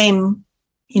time,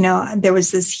 there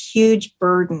was this huge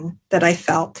burden that I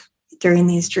felt during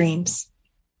these dreams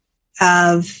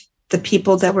of the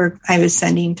people that I was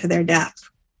sending to their death.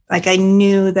 Like, I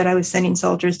knew that I was sending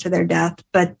soldiers to their death,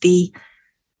 but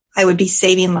I would be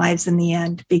saving lives in the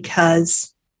end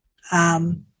because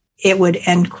it would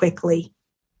end quickly.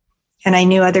 And I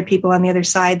knew other people on the other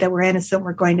side that were innocent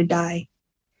were going to die,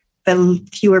 but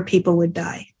fewer people would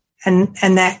die. And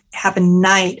that happened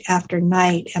night after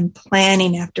night and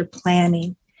planning after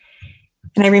planning.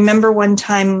 And I remember one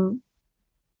time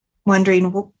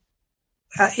wondering,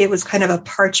 it was kind of a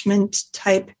parchment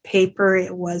type paper.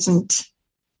 It wasn't,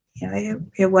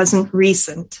 it wasn't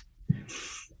recent.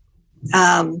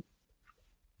 And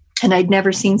I'd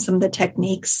never seen some of the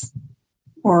techniques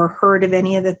or heard of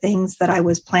any of the things that I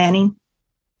was planning.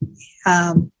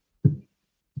 But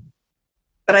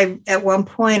at one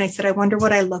point I said, I wonder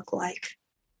what I look like.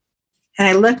 And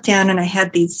I looked down and I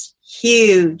had these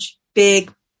huge,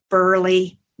 big,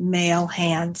 burly male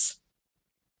hands.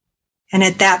 And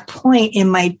at that point in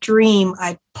my dream,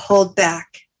 I pulled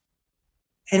back.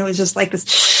 And it was just like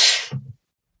this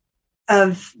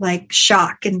of like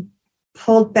shock, and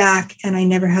pulled back, and I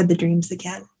never had the dreams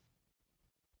again.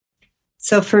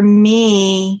 So for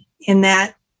me, in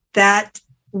that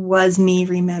was me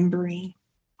remembering,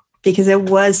 because it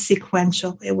was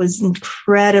sequential. It was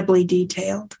incredibly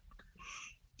detailed.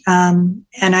 And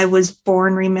I was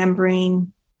born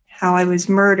remembering how I was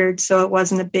murdered. So it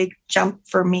wasn't a big jump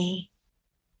for me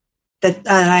that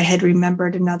I had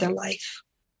remembered another life.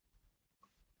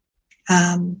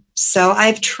 So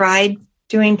I've tried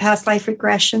doing past life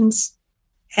regressions,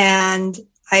 and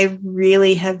I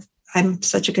really I'm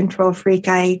such a control freak.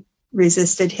 I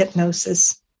resisted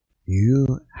hypnosis.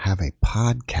 You have a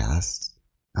podcast.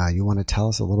 You want to tell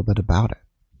us a little bit about it?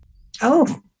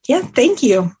 Oh, yeah. Thank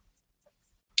you.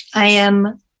 I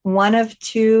am one of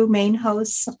 2 main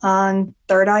hosts on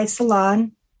Third Eye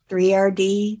Salon,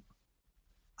 3RD.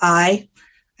 I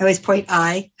always point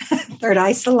I, Third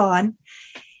Eye Salon.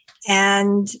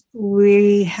 And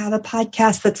we have a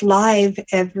podcast that's live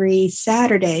every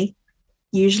Saturday,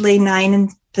 usually 9 in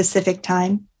Pacific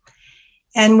time.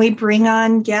 And we bring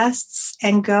on guests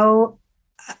and go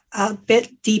a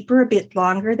bit deeper, a bit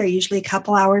longer. They're usually a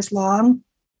couple hours long,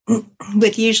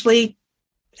 with usually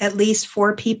at least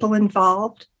 4 people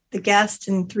involved, the guest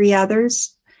and 3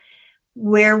 others,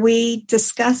 where we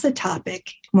discuss a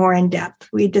topic more in depth.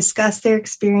 We discuss their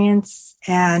experience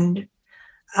and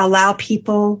allow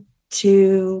people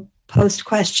to post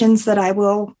questions that I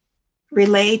will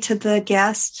relay to the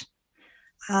guest.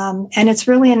 And it's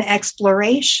really an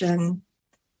exploration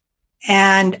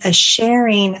and a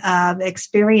sharing of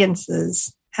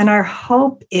experiences. And our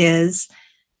hope is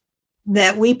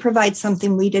that we provide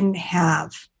something we didn't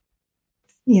have.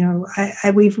 We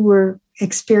were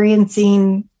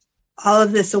experiencing all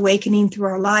of this awakening through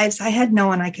our lives. I had no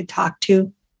one I could talk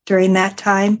to during that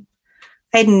time.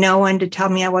 I had no one to tell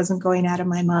me I wasn't going out of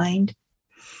my mind.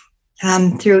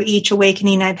 Through each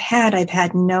awakening I've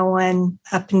had no one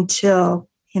up until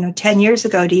 10 years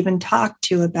ago to even talk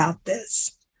to about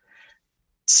this.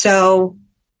 So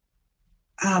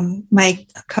my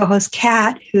co-host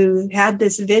Kat, who had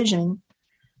this vision,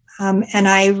 and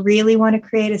I really want to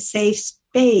create a safe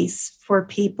space for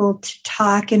people to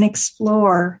talk and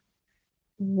explore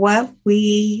what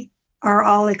we are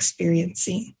all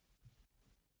experiencing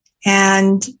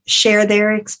and share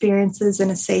their experiences in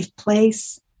a safe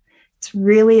place. It's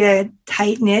really a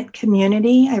tight-knit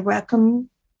community. I welcome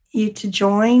you to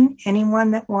join.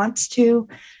 Anyone that wants to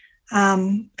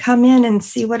come in and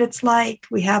see what it's like.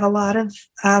 We have a lot of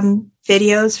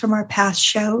videos from our past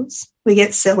shows. We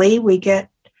get silly. We get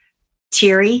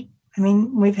teary. I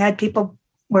mean, we've had people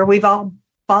where we've all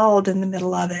bawled in the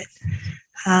middle of it.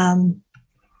 And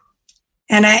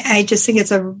I just think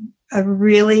it's a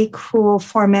really cool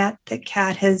format that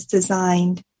Kat has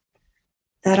designed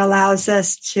that allows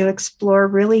us to explore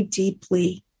really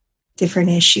deeply different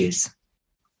issues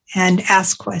and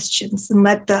ask questions and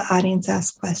let the audience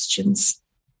ask questions.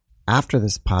 After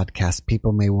this podcast,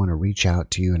 people may want to reach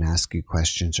out to you and ask you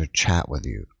questions or chat with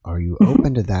you. Are you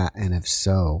open to that? And if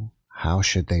so, how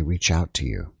should they reach out to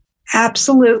you?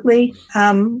 Absolutely.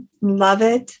 Love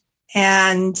it.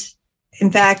 And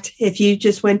In fact, if you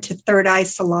just went to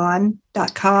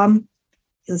thirdeyesalon.com,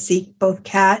 you'll see both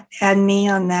Kat and me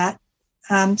on that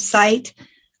site.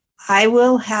 I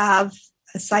will have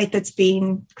a site that's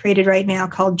being created right now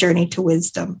called Journey to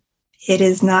Wisdom. It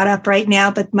is not up right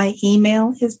now, but my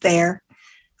email is there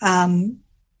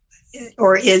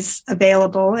or is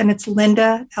available, and it's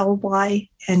Lynda,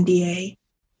 Lynda,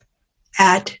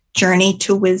 at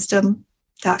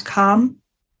journeytowisdom.com.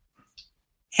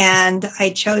 And I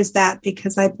chose that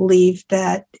because I believe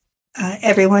that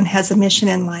everyone has a mission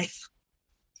in life.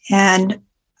 And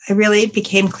it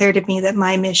became clear to me that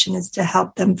my mission is to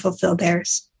help them fulfill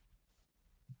theirs.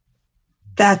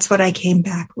 That's what I came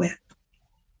back with.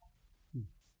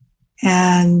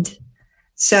 And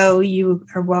so you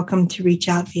are welcome to reach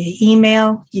out via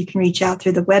email. You can reach out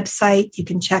through the website. You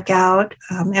can check out.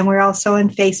 And we're also on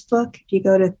Facebook. If you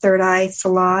go to Third Eye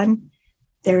Salon,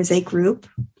 there's a group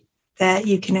that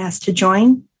you can ask to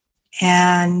join.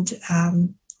 And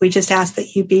we just ask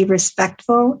that you be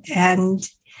respectful. And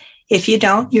if you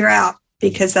don't, you're out,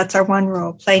 because that's our one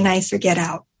rule. Play nice or get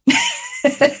out.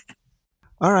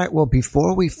 All right. Well,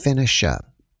 before we finish up,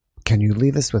 can you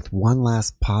leave us with one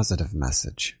last positive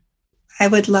message? I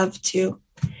would love to.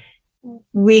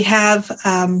 We have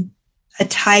a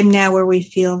time now where we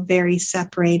feel very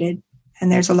separated,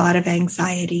 and there's a lot of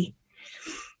anxiety.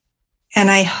 And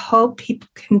I hope people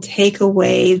can take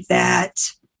away that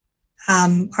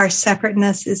our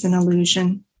separateness is an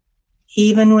illusion.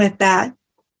 Even with that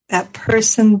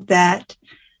person that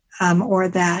or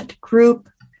that group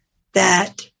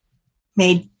that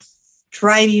may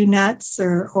drive you nuts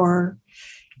or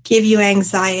give you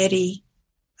anxiety,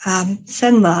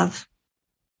 send love.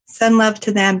 Send love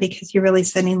to them, because you're really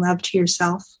sending love to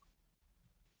yourself.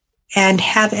 And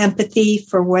have empathy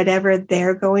for whatever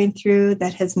they're going through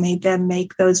that has made them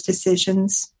make those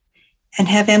decisions. And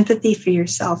have empathy for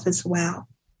yourself as well.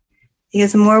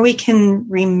 Because the more we can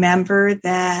remember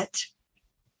that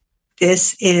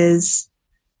this is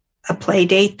a play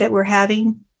date that we're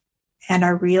having, and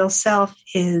our real self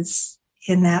is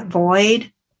in that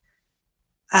void,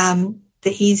 the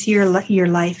easier your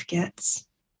life gets.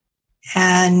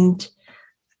 And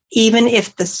even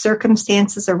if the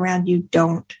circumstances around you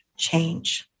don't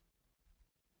change.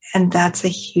 And that's a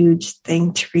huge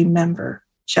thing to remember.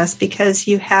 Just because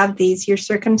you have these, your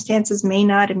circumstances may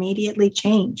not immediately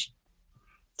change.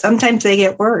 Sometimes they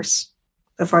get worse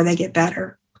before they get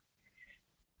better.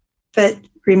 But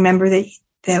remember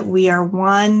that we are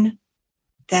one,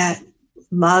 that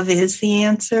love is the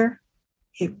answer.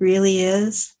 It really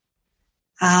is.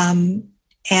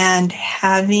 And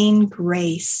having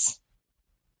grace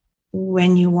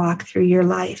when you walk through your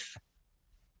life.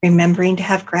 Remembering to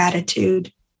have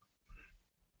gratitude.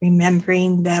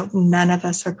 Remembering that none of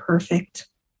us are perfect,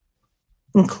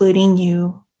 including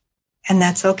you. And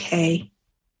that's okay,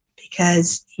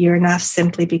 because you're enough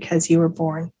simply because you were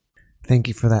born. Thank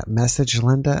you for that message,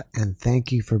 Lynda, and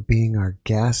thank you for being our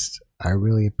guest. I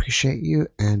really appreciate you,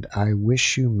 and I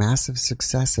wish you massive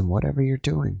success in whatever you're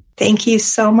doing. Thank you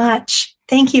so much.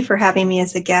 Thank you for having me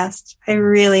as a guest. I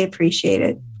really appreciate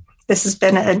it. This has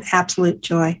been an absolute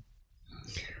joy.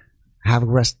 Have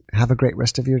a great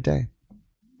rest of your day.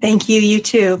 Thank you. You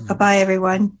too. Bye-bye,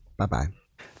 everyone. Bye-bye.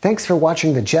 Thanks for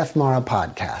watching the Jeff Mara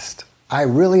podcast. I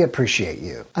really appreciate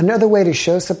you. Another way to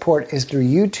show support is through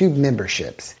YouTube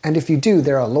memberships. And if you do,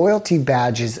 there are loyalty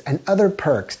badges and other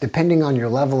perks depending on your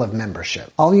level of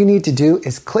membership. All you need to do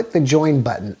is click the join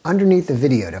button underneath the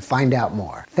video to find out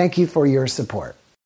more. Thank you for your support.